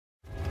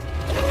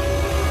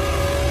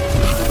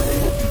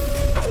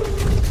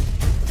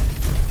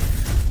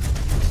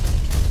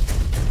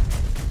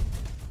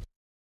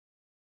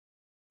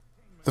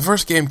The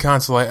first game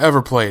console I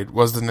ever played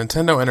was the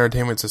Nintendo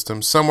Entertainment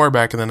System somewhere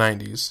back in the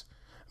 90s.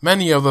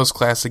 Many of those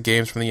classic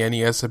games from the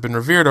NES have been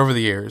revered over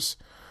the years.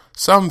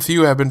 Some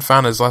few have been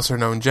found as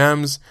lesser-known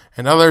gems,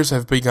 and others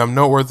have become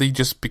noteworthy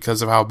just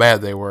because of how bad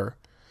they were.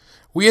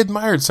 We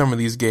admired some of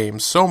these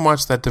games so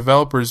much that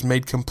developers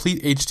made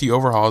complete HD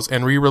overhauls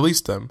and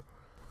re-released them.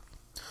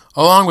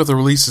 Along with the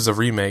releases of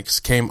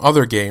remakes came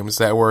other games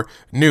that were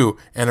new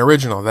and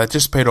original that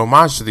just paid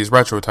homage to these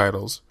retro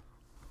titles.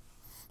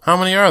 How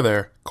many are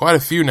there? Quite a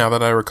few now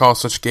that I recall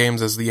such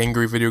games as the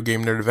Angry Video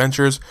Game Nerd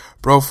Adventures,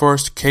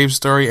 Broforce, Cave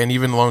Story, and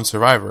even Lone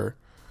Survivor.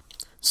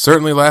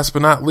 Certainly last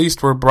but not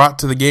least were brought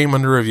to the game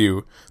under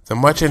review, the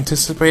much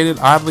anticipated,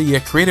 oddly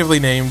yet creatively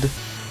named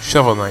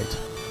Shovel Knight.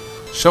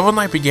 Shovel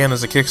Knight began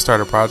as a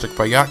Kickstarter project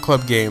by Yacht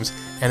Club Games,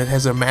 and it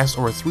has amassed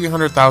over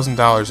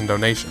 $300,000 in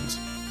donations.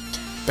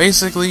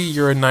 Basically,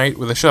 you're a knight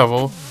with a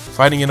shovel,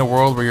 fighting in a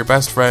world where your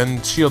best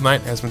friend, Shield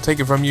Knight, has been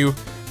taken from you,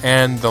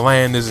 and the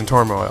land is in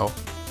turmoil.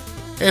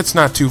 It's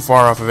not too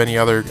far off of any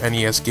other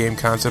NES game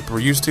concept we're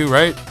used to,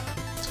 right?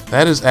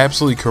 That is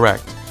absolutely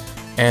correct.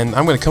 And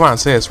I'm going to come out and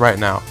say this right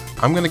now.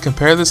 I'm going to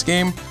compare this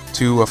game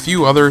to a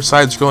few other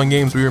side-scrolling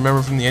games we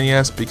remember from the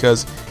NES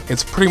because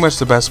it's pretty much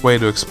the best way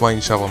to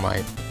explain Shovel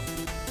Knight.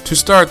 To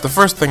start, the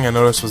first thing I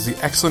noticed was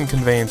the excellent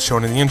conveyance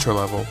shown in the intro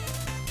level.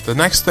 The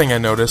next thing I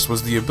noticed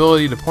was the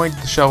ability to point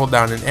the shovel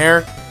down in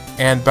air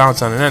and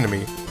bounce on an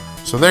enemy.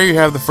 So there you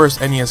have the first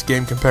NES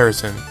game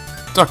comparison,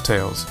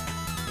 DuckTales.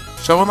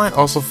 Shovel Knight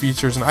also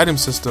features an item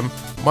system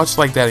much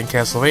like that in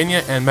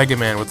Castlevania and Mega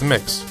Man with the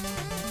mix.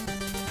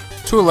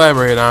 To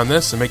elaborate on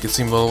this and make it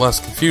seem a little less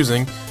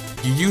confusing,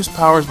 you use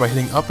powers by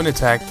hitting up and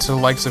attack to the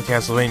likes of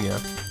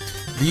Castlevania.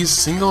 These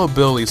single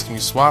abilities can be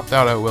swapped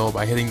out at will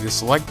by hitting the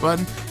select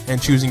button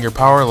and choosing your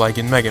power like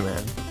in Mega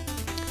Man.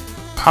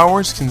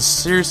 Powers can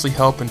seriously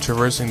help in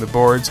traversing the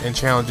boards and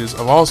challenges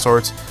of all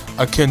sorts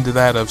akin to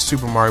that of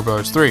Super Mario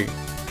Bros. 3.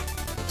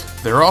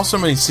 There are also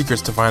many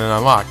secrets to find and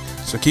unlock,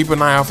 so keep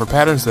an eye out for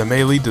patterns that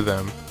may lead to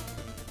them.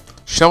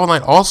 Shovel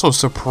Knight also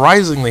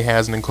surprisingly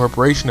has an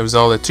incorporation of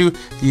Zelda 2: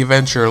 The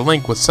Adventure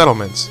Link with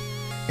settlements.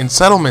 In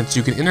settlements,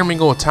 you can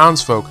intermingle with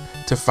townsfolk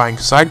to find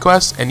side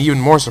quests and even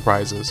more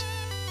surprises.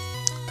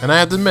 And I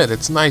have to admit,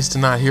 it's nice to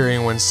not hear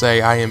anyone say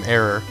I am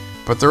error,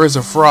 but there is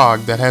a frog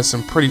that has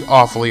some pretty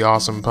awfully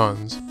awesome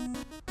puns.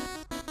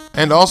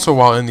 And also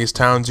while in these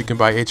towns you can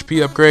buy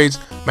HP upgrades,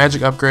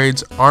 magic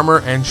upgrades, armor,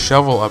 and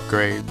shovel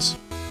upgrades.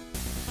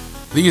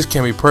 These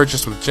can be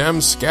purchased with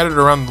gems scattered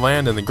around the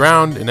land and the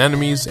ground, in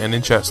enemies, and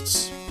in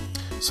chests.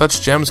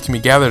 Such gems can be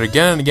gathered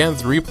again and again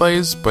through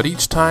replays, but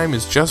each time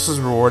is just as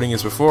rewarding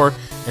as before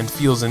and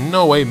feels in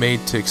no way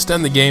made to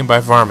extend the game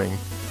by farming.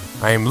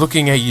 I am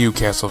looking at you,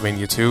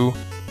 Castlevania 2.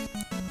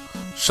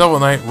 Shovel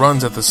Knight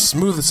runs at the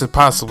smoothest it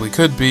possibly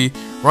could be,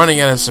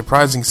 running at a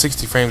surprising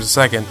 60 frames a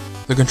second.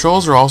 The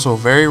controls are also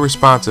very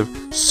responsive,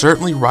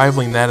 certainly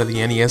rivaling that of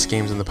the NES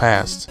games in the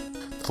past.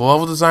 The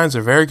level designs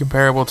are very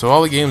comparable to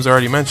all the games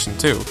already mentioned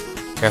too,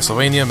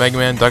 Castlevania, Mega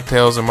Man,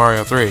 DuckTales, and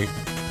Mario 3.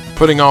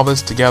 Putting all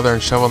this together in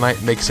Shovel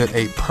Knight makes it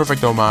a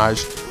perfect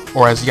homage,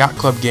 or as Yacht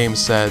Club Games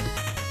said,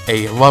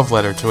 a love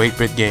letter to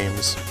 8-bit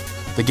games.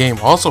 The game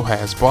also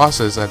has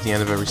bosses at the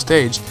end of every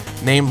stage,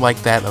 named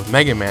like that of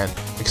Mega Man,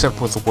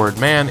 except with the word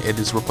man, it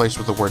is replaced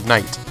with the word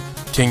knight.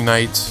 King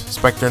Knight,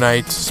 Spectre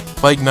Knight,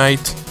 Plague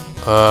Knight,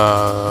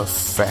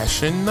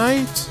 Fashion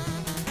Knight?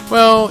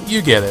 Well,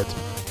 you get it.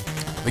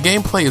 The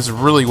gameplay is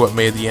really what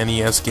made the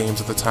NES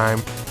games at the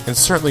time, and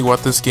certainly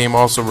what this game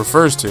also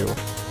refers to.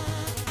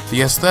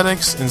 The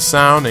aesthetics and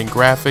sound and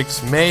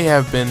graphics may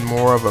have been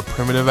more of a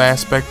primitive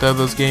aspect of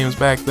those games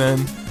back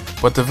then,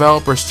 but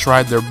developers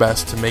tried their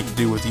best to make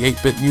do with the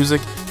 8-bit music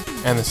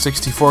and the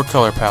 64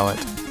 color palette.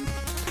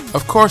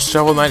 Of course,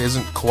 Shovel Knight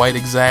isn't quite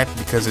exact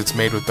because it's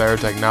made with better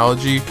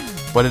technology,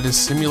 but it is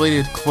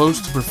simulated close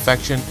to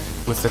perfection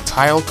with the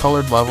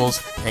tile-colored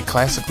levels and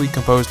classically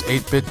composed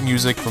 8-bit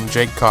music from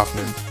Jake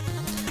Kaufman.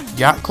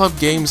 Yacht Club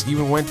Games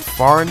even went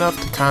far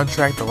enough to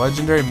contract the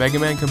legendary Mega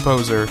Man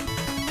composer,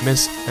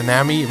 Miss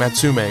Anami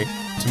Matsume,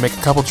 to make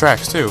a couple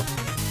tracks too.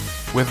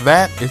 With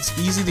that, it's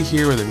easy to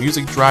hear where the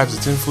music derives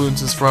its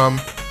influences from.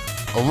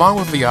 Along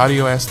with the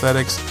audio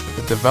aesthetics,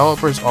 the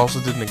developers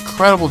also did an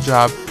incredible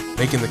job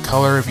making the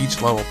color of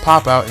each level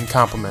pop out in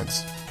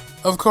compliments.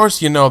 Of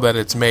course, you know that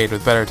it's made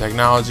with better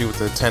technology with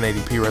the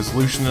 1080p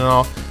resolution and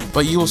all,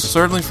 but you will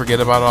certainly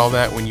forget about all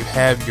that when you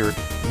have your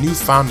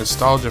newfound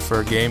nostalgia for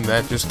a game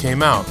that just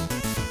came out.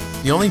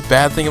 The only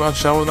bad thing about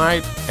Shovel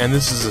Knight, and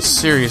this is a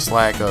serious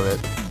lack of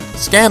it,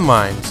 scan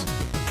lines.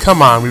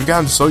 Come on, we've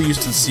gotten so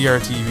used to the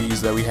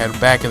CRTVs that we had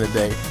back in the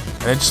day,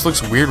 and it just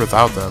looks weird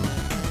without them.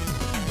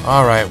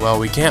 Alright, well,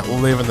 we can't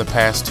live in the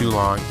past too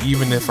long,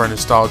 even if our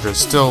nostalgia is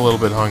still a little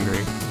bit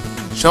hungry.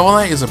 Shovel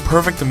Knight is a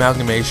perfect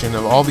amalgamation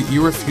of all the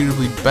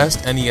irrefutably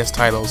best NES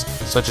titles,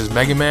 such as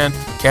Mega Man,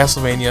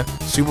 Castlevania,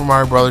 Super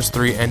Mario Bros.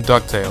 3, and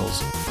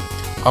DuckTales.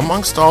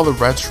 Amongst all the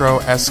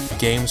retro-esque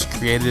games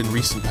created in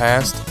recent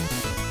past,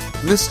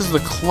 this is the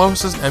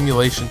closest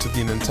emulation to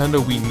the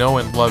Nintendo we know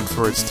and loved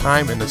for its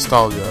time and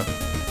nostalgia.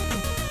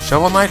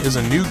 Shovel Knight is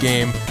a new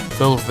game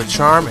filled with the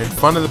charm and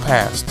fun of the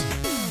past.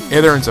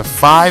 It earns a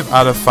 5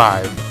 out of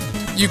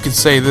 5. You could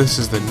say this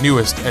is the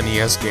newest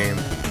NES game,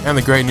 and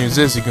the great news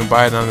is you can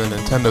buy it on the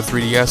Nintendo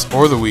 3DS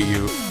or the Wii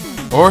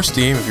U, or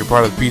Steam if you're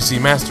part of the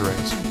PC Master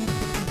Race.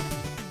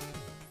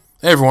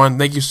 Hey everyone,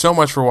 thank you so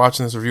much for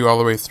watching this review all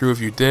the way through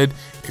if you did.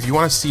 If you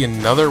want to see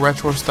another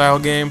retro style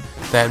game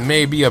that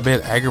may be a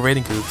bit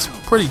aggravating because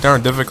it's pretty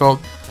darn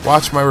difficult,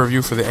 watch my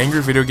review for the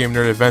Angry Video Game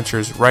Nerd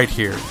Adventures right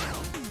here.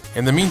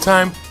 In the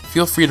meantime,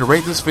 feel free to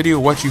rate this video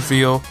what you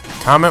feel,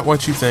 comment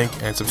what you think,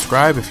 and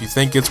subscribe if you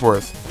think it's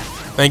worth.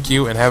 Thank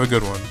you and have a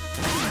good one.